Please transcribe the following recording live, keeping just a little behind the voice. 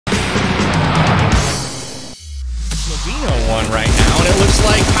Levinho one right now, and it looks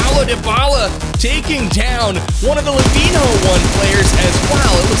like Paula Dybala taking down one of the Levinho one players as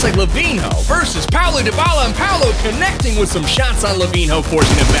well. It looks like Levinho versus Paula Dybala, and Paolo connecting with some shots on Levinho,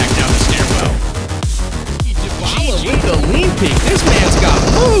 forcing him back down the stairwell. Dybala with the lean peek. This man's got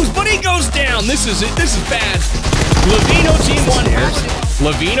moves, but he goes down. This is it. This is bad. Levinho team one.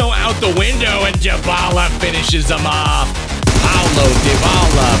 Levinho out the window, and Dybala finishes him off. Paula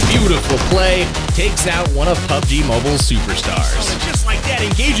Dybala, beautiful play, takes out one of PUBG Mobile's superstars. And just like that,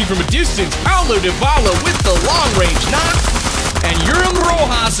 engaging from a distance, Paula Dybala with the long-range knock, and Urim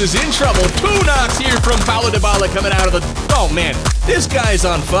Rojas is in trouble. 2 knocks here from Paula Dybala coming out of the... Oh man, this guy's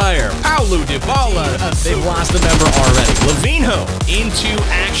on fire. Paula Dybala, they've lost a member already. Levinho into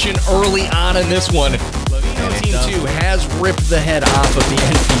action early on in this one. Levinho Team 2 has ripped the head off of the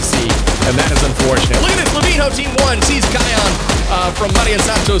NPC, and that is unfortunate. Look at this, Levinho Team 1 sees Kion from Marian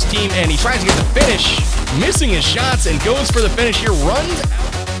Santos' team, and he tries to get the finish, missing his shots, and goes for the finish here, runs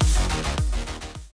out.